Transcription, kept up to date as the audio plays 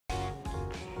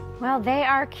Well, they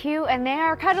are cute and they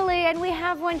are cuddly, and we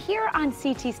have one here on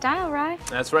CT Style, right?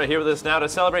 That's right. Here with us now to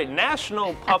celebrate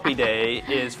National Puppy Day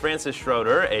is Frances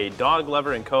Schroeder, a dog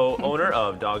lover and co-owner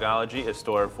of Dogology, a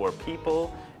store for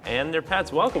people and their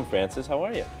pets. Welcome, Frances. How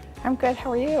are you? I'm good.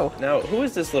 How are you? Now, who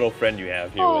is this little friend you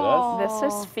have here with us?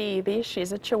 This is Phoebe.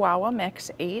 She's a Chihuahua mix,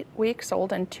 8 weeks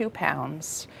old and 2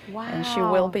 pounds. Wow. And she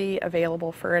will be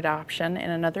available for adoption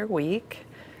in another week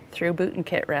through Boot and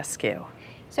Kit Rescue.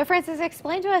 So, Frances,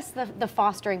 explain to us the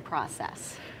fostering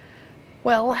process.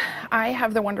 Well, I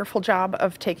have the wonderful job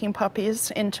of taking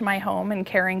puppies into my home and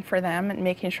caring for them and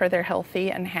making sure they're healthy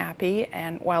and happy,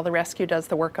 and while the rescue does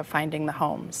the work of finding the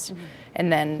homes. Mm-hmm.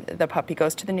 And then the puppy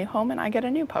goes to the new home and I get a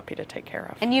new puppy to take care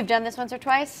of. And you've done this once or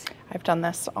twice? I've done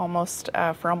this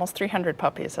for almost 300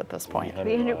 puppies at this point.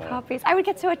 300 puppies. I would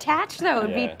get so attached, though. It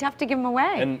would be tough to give them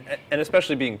away. And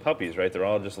especially being puppies, right? They're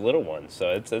all just little ones,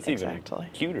 so it's Exactly.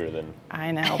 even cuter than...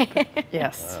 I know.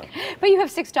 Yes. Wow. But you have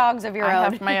 6 dogs of your own. I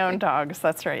have my own dogs,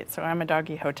 that's right. So I'm a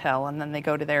doggy hotel, and then they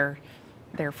go to their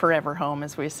forever home,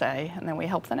 as we say, and then we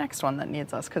help the next one that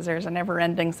needs us, because there's a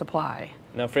never-ending supply.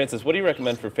 Now, Frances, what do you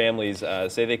recommend for families?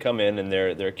 Say they come in and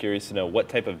they're curious to know what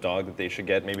type of dog that they should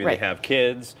get. Maybe they have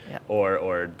kids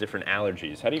or different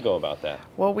allergies. How do you go about that?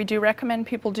 Well, we do recommend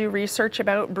people do research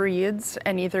about breeds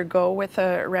and either go with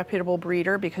a reputable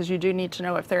breeder, because you do need to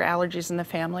know if there are allergies in the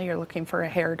family. You're looking for a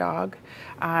hair dog,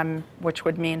 which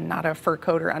would mean not a fur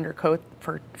coat or undercoat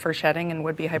for shedding and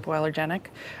would be hypoallergenic.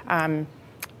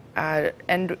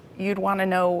 And you'd want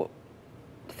to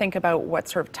think about what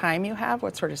sort of time you have,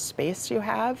 what sort of space you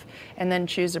have, and then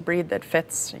choose a breed that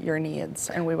fits your needs,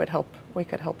 and we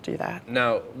could help do that.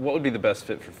 Now, what would be the best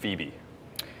fit for Phoebe?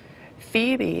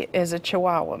 Phoebe is a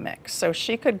Chihuahua mix, so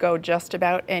she could go just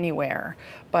about anywhere,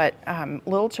 but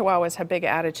little Chihuahuas have big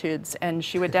attitudes, and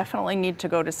she would definitely need to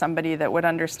go to somebody that would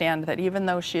understand that even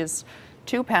though she's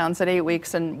 2 pounds at 8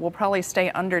 weeks and will probably stay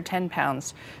under 10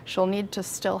 pounds, she'll need to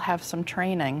still have some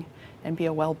training and be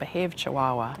a well-behaved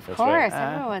Chihuahua. Of course,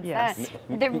 everyone wants that.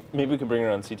 Maybe we could bring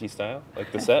her on CT Style,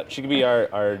 like the set. She could be our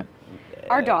dog.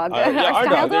 Our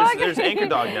style dog. There's Anchor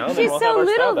Dog now. She's so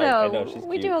little, though. I know, she's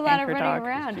we cute. do a lot Anchor of running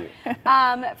dog.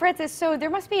 around. Frances, so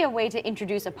there must be a way to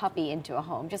introduce a puppy into a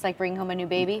home, just like bringing home a new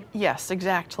baby? Yes,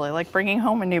 exactly. Like bringing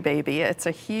home a new baby. It's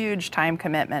a huge time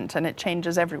commitment, and it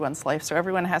changes everyone's life. So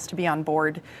everyone has to be on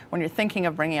board when you're thinking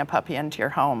of bringing a puppy into your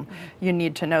home. Mm-hmm. You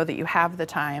need to know that you have the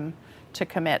time to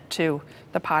commit to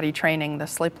the potty training, the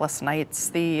sleepless nights,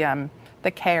 the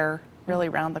care, really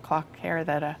round-the-clock care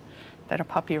that a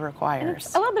puppy requires.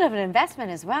 It's a little bit of an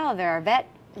investment as well. There are vet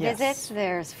visits,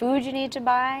 there's food you need to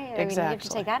buy. I mean, you have to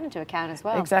take that into account as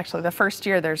well. Exactly. The first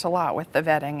year there's a lot with the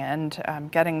vetting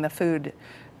and getting the food,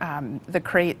 the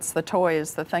crates, the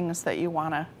toys, the things that you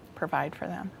want to provide for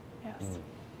them. Yes. Mm.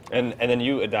 And then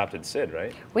you adopted Sid,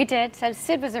 right? We did. So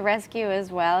Sid was a rescue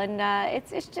as well, and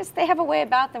it's just they have a way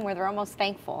about them where they're almost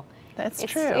thankful. That's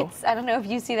true. I don't know if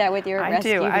you see that with your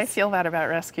rescues. I do. I feel that about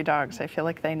rescue dogs. I feel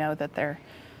like they know that they're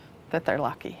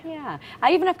lucky. Yeah.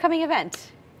 I have an upcoming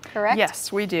event, correct?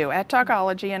 Yes, we do. At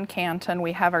Dogology in Canton,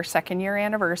 we have our 2nd-year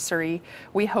anniversary.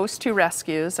 We host 2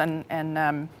 rescues,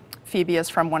 and Phoebe is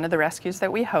from one of the rescues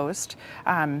that we host.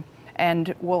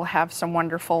 And we'll have some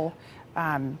wonderful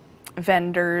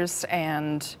vendors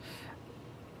and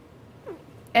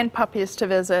puppies to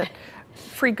visit.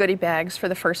 Free goodie bags for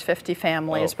the first 50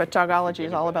 families, but Dogology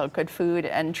is all about good food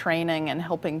and training and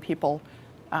helping people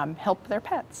help their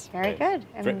pets. Very good.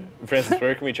 Frances,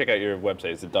 where can we check out your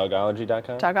website? Is it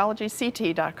dogology.com?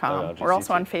 Dogologyct.com. We're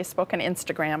also on Facebook and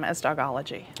Instagram as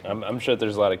Dogology. I'm sure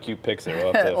there's a lot of cute pics there.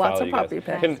 We'll have to Lots follow of you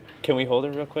guys. puppy pics. Can we hold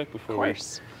her real quick before we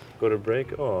go to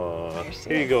break? Oh,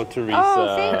 here you go, Teresa.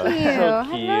 Oh, thank you. So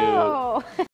cute. Hello.